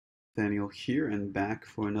Daniel here and back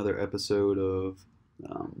for another episode of,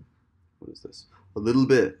 what is this? A little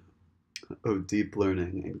bit of deep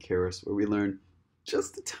learning in Keras, where we learn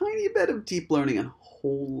just a tiny bit of deep learning and a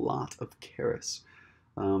whole lot of Keras.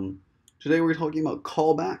 Today we're talking about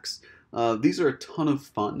callbacks. These are a ton of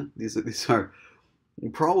fun. These are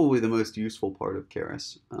probably the most useful part of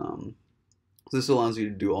Keras. This allows you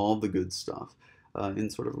to do all the good stuff in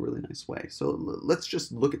sort of a really nice way. So let's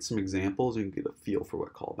just look at some examples and get a feel for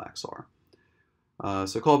what callbacks are.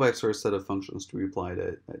 So callbacks are a set of functions to be applied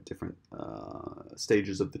at different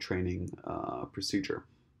stages of the training procedure.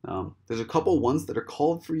 There's a couple ones that are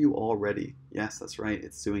called for you already. Yes, that's right,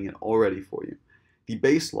 it's doing it already for you. The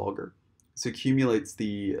BaseLogger, this accumulates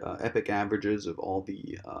the epoch averages of all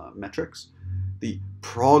the metrics. The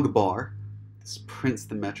Progbar, this prints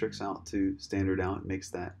the metrics out to standard out, makes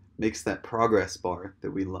that progress bar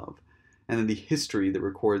that we love. And then the history that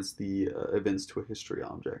records the events to a history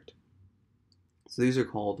object. So these are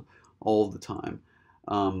called all the time.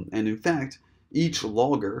 And in fact, each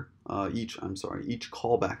logger, each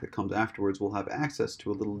callback that comes afterwards will have access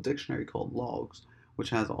to a little dictionary called logs,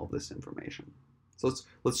 which has all this information. So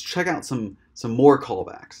let's check out some more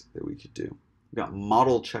callbacks that we could do. We've got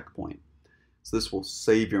ModelCheckpoint. So this will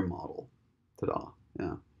save your model. Ta-da!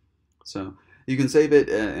 Yeah. So you can save it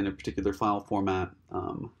in a particular file format.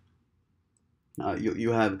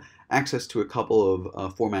 You have access to a couple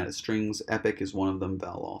of formatted strings. Epoch is one of them.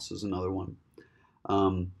 Val loss is another one.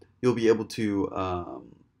 You'll be able to,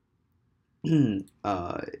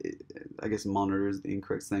 I guess monitor is the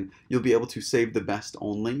incorrect thing. You'll be able to save the best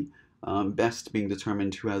only. Best being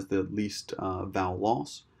determined who has the least val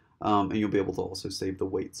loss. And you'll be able to also save the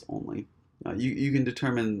weights only. You can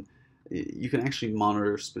determine, you can actually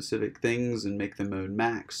monitor specific things and make them mode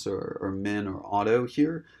max or min or auto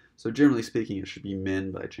here. So generally speaking, it should be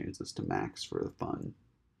min, but I changed this to max for the fun.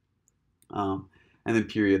 And then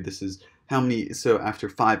period, this is how many, so after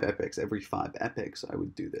 5 epochs, every 5 epochs, I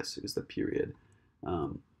would do this, is the period.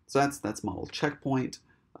 So that's ModelCheckpoint.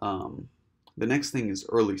 The next thing is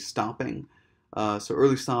EarlyStopping. So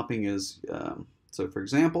EarlyStopping is, so for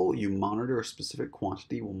example, you monitor a specific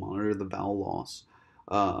quantity, we'll monitor the val loss.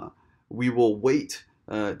 We will wait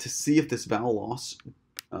to see if this val loss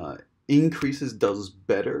increases, does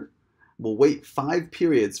better. We'll wait 5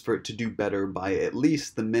 periods for it to do better by at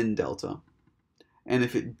least the min delta. And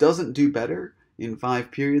if it doesn't do better in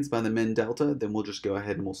 5 periods by the min delta, then we'll just go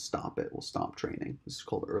ahead and we'll stop it. We'll stop training. This is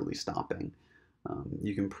called EarlyStopping.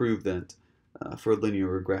 You can prove that for linear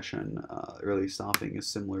regression, EarlyStopping is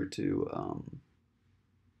similar to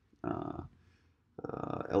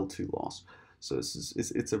L2 loss. So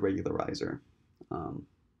it's a regularizer.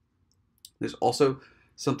 There's also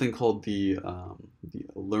something called the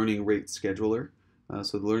LearningRateScheduler.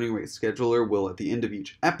 So the LearningRateScheduler will, at the end of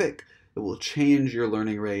each epoch, it will change your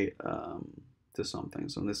learning rate to something.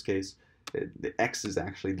 So in this case, the x is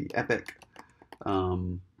actually the epoch.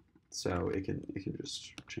 So it can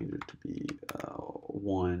just change it to be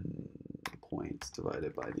 1 point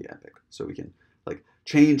divided by the epoch. So we can like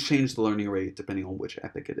change the learning rate depending on which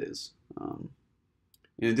epoch it is.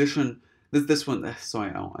 In addition, this one,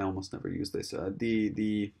 sorry, I almost never use this. That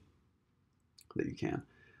you can.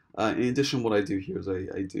 In addition, what I do here is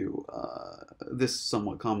I do this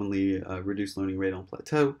somewhat commonly, reduce learning rate on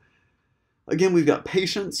plateau. Again, we've got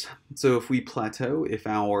patience. So if we plateau, if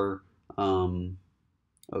our val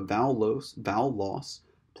loss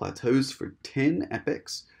plateaus for 10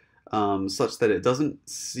 epochs, such that it doesn't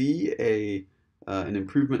see an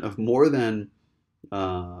improvement of more than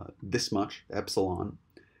this much, epsilon,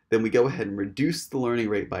 then we go ahead and reduce the learning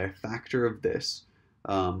rate by a factor of this.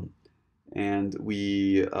 And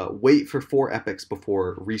we wait for 4 epochs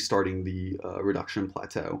before restarting the reduction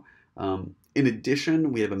plateau. In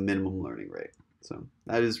addition, we have a minimum learning rate. So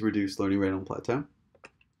that is reduced learning rate on plateau.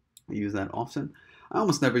 We use that often. I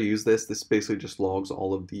almost never use this. This basically just logs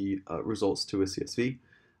all of the results to a CSV.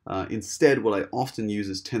 Instead, what I often use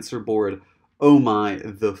is TensorBoard. Oh my,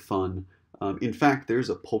 the fun. In fact, there's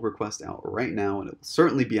a pull request out right now, and it will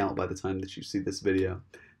certainly be out by the time that you see this video,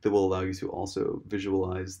 that will allow you to also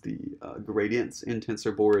visualize the gradients in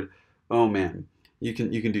TensorBoard. Oh man, you can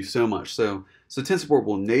do so much. So TensorBoard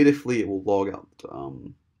will natively, it will log out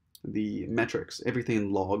the metrics, everything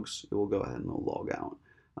in logs. It will go ahead and it'll log out.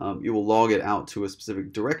 You will log it out to a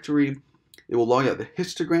specific directory. It will log out the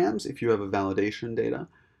histograms if you have a validation data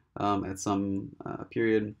at some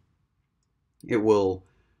period. It will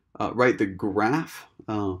write the graph,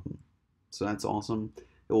 so that's awesome.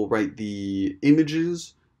 It will write the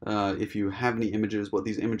images if you have any images, what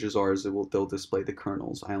these images are is they'll display the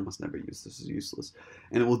kernels. I almost never use this, is useless.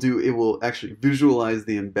 And it will actually visualize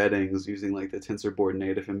the embeddings using like the TensorBoard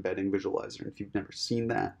native embedding visualizer. And if you've never seen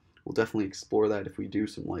that, we'll definitely explore that if we do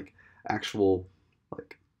some like actual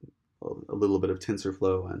like a little bit of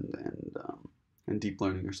TensorFlow and deep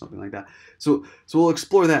learning or something like that. So we'll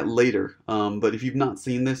explore that later. But if you've not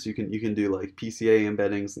seen this, you can do like PCA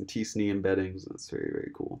embeddings and TSNE embeddings. That's very,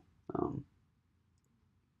 very cool.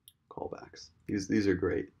 Callbacks. These are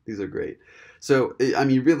great. These are great. So I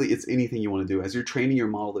mean, really, it's anything you want to do. As you're training your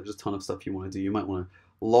model, there's a ton of stuff you want to do. You might want to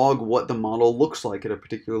log what the model looks like at a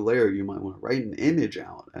particular layer. You might want to write an image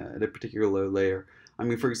out at a particular layer. I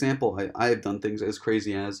mean, for example, I have done things as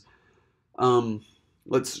crazy as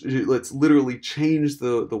let's literally change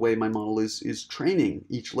the way my model is training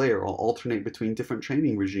each layer. I'll alternate between different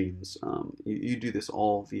training regimes. You do this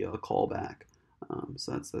all via a callback.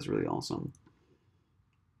 So that's really awesome.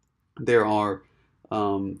 There are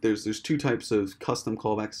there's two types of custom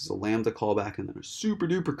callbacks. There's a Lambda callback and then a super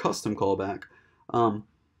duper custom callback.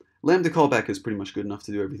 Lambda callback is pretty much good enough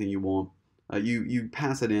to do everything you want. You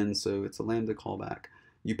pass it in, so it's a Lambda callback.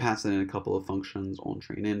 You pass it in a couple of functions on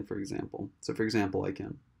train in, for example. So for example, I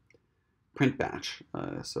can print batch.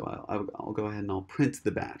 So I'll go ahead and I'll print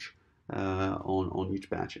the batch on each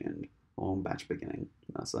batch end, on batch beginning.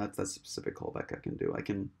 So that's a specific callback I can do. I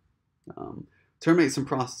can terminate some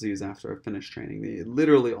processes after I've finished training.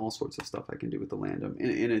 Literally all sorts of stuff I can do with the Lambda.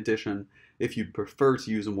 In addition, if you prefer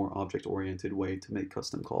to use a more object-oriented way to make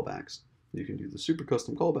custom callbacks, you can do the super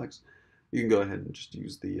custom callbacks. You can go ahead and just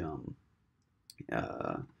use the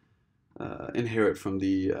inherit from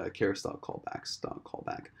the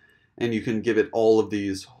Keras.callbacks.callback, and you can give it all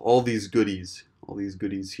these goodies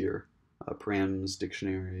here, params,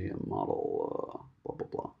 dictionary, a model, blah blah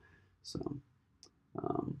blah. So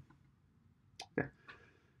okay,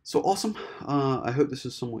 so awesome. I hope this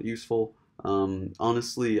is somewhat useful.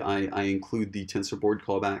 Honestly, I include the TensorBoard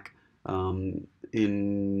callback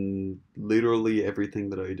in literally everything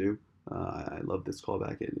that I do. I love this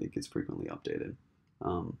callback. It gets frequently updated.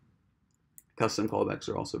 Custom callbacks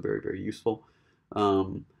are also very, very useful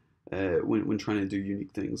when trying to do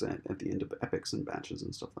unique things at the end of epochs and batches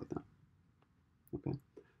and stuff like that. Okay.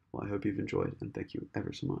 Well, I hope you've enjoyed, and thank you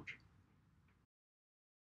ever so much.